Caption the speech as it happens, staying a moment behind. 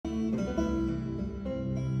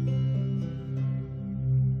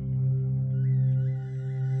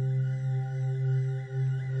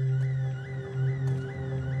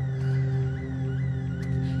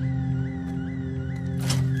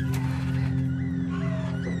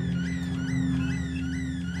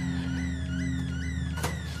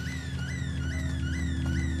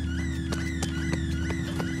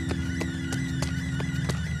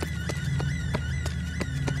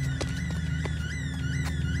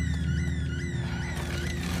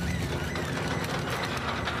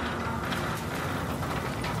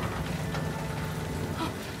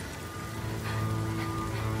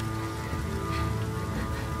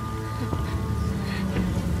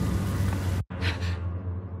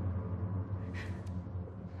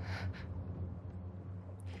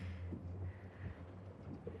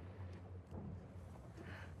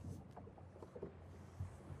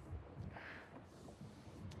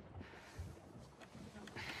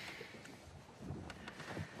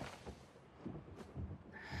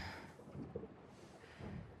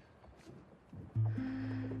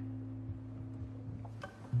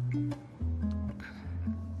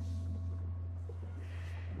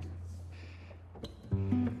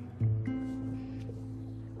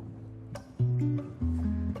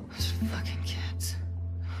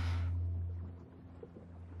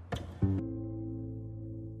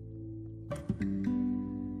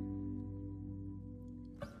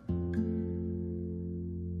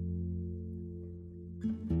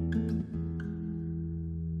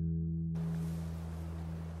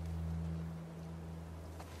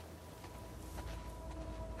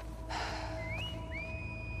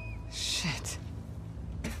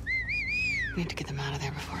We need to get them out of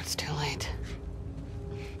there before it's too late.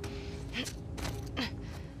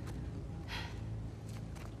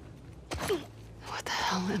 What the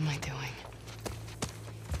hell am I doing?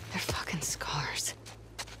 They're fucking scars.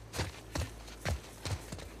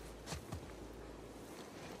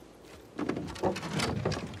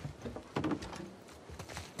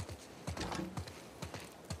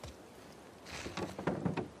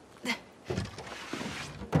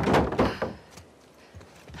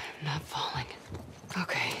 I'm not falling.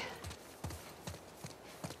 Okay.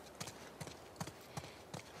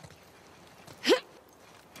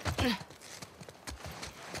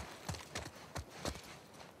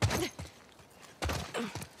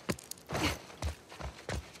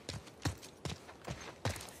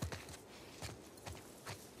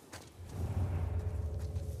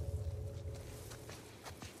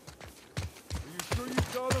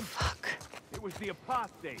 Fuck. It was the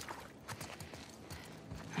apostate.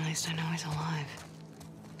 At least I know he's alive.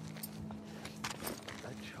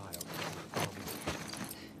 That child.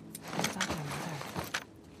 What about my mother?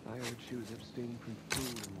 I heard she was abstaining from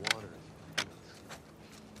food and water as a penance.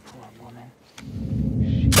 Poor woman.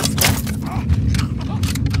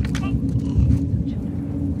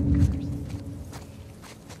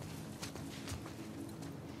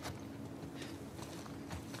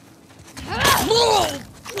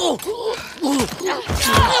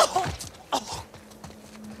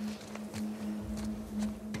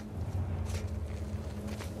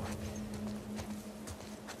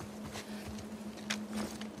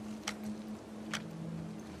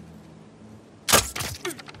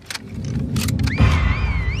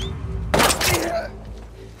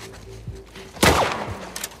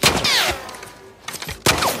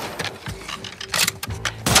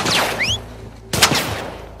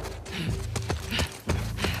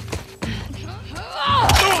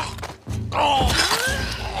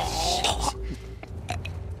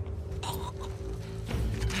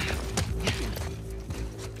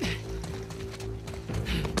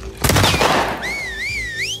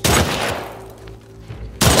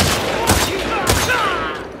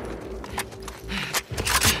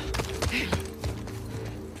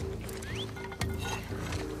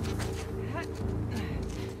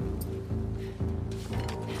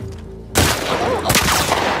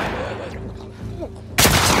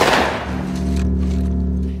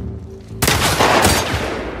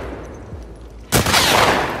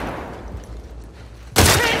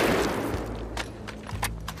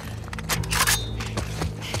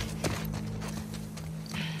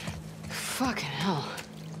 Fucking hell.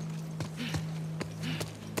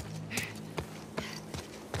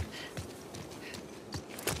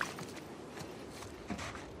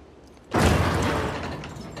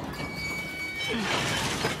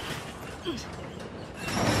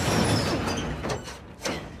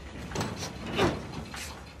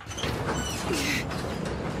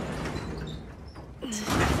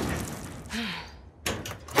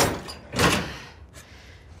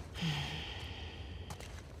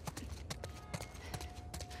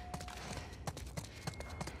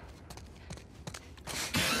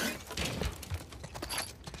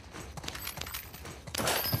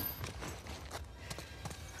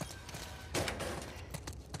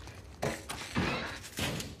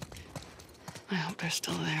 I hope they're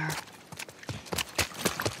still there.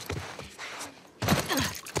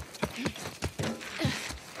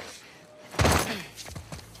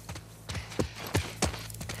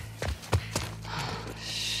 Oh,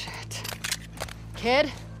 shit. Kid?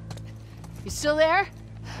 You still there?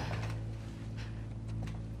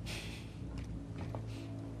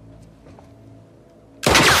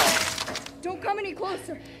 Don't come any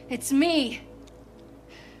closer. It's me.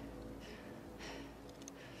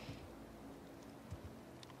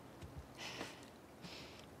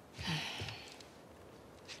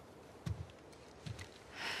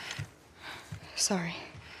 Sorry.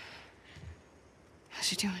 How's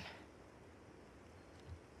she doing?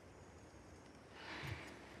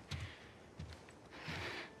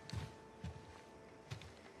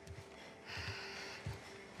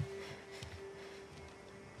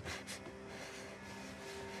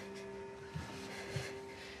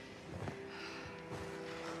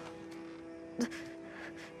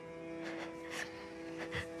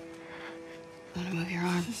 Want to move your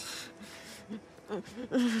arm?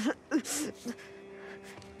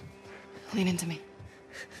 Lean into me.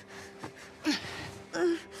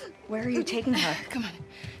 Where are you taking her? Come on.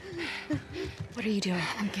 What are you doing?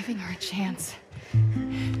 I'm giving her a chance.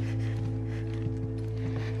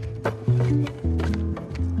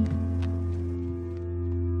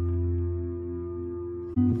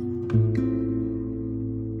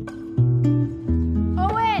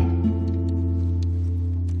 Owen!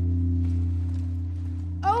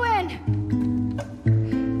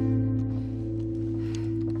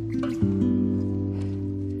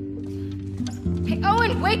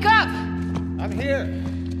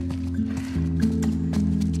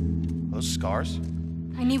 Those scars?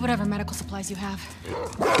 I need whatever medical supplies you have.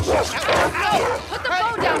 Put the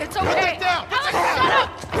phone down, it's okay! down! Alice, shut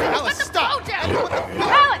up! Alice, Put the stop! phone down! What the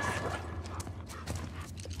Alice!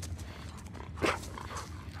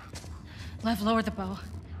 Lev, lower the bow.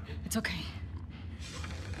 It's okay.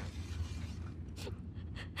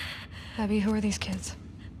 Abby, who are these kids?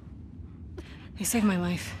 They saved my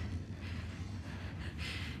life.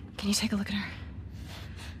 Can you take a look at her?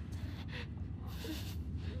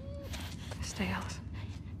 Stay, Alice.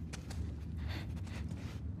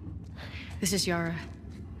 This is Yara.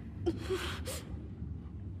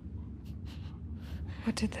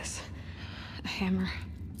 What did this? A hammer.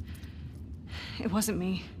 It wasn't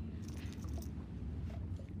me.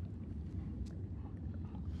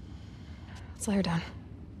 Let's lay her down.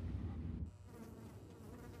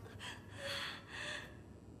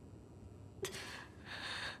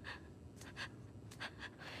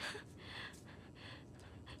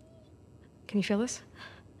 Can you feel this?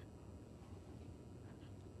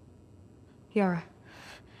 Yara.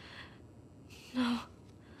 No.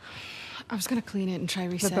 I was gonna clean it and try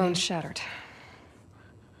The resetting. bone's shattered.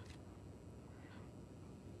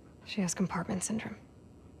 She has compartment syndrome.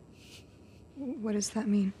 What does that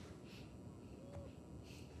mean?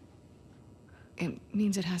 It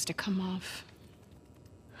means it has to come off.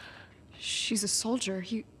 She's a soldier.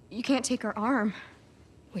 You can't take her arm.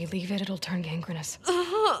 We leave it, it'll turn gangrenous.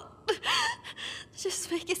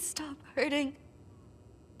 Just make it stop hurting.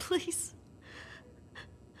 Please.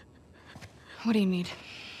 What do you need?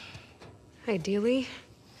 Ideally,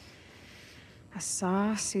 a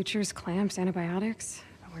saw, sutures, clamps, antibiotics.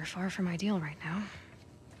 But we're far from ideal right now.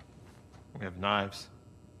 We have knives,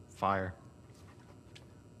 fire.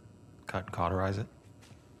 Cut and cauterize it.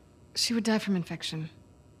 She would die from infection.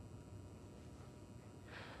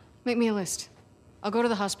 Make me a list. I'll go to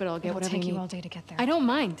the hospital, I'll get It'll whatever take you you need. all day to get there. I don't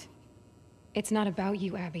mind. It's not about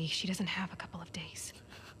you, Abby. She doesn't have a couple of days.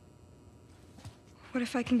 What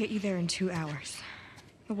if I can get you there in 2 hours?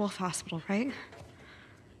 The Wolf Hospital, right?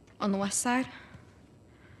 On the west side?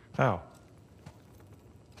 How?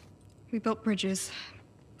 We built bridges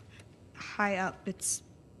high up. It's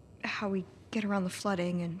how we get around the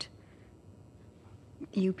flooding and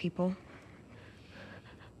you people.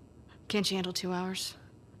 Can't you handle 2 hours?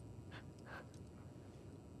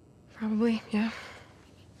 Probably, yeah.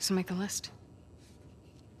 So make the list.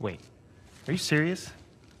 Wait, are you serious?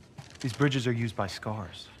 These bridges are used by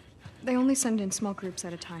scars. They only send in small groups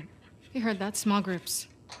at a time. You heard that, small groups.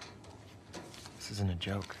 This isn't a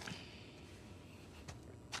joke.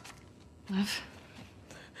 Lev?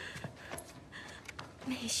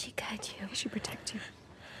 May she guide you. May she protect you.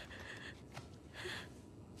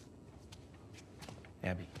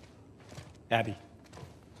 Abby. Abby.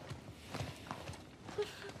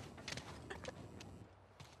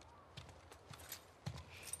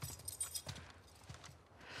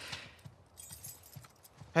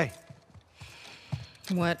 Hey,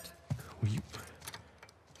 What? will you...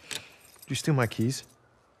 Did you steal my keys?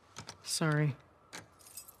 Sorry.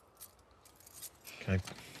 Can I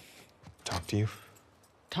talk to you?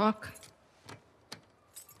 Talk?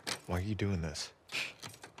 Why are you doing this?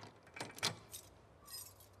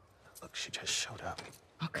 Look, she just showed up.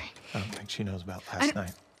 Okay. I don't think she knows about I last don't-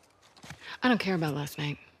 night. I don't care about last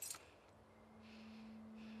night.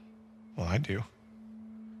 Well, I do.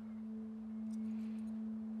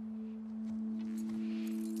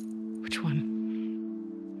 Which one?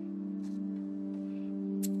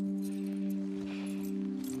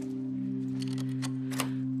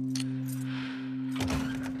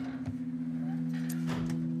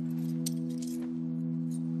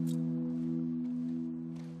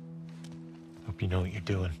 Hope you know what you're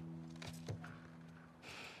doing.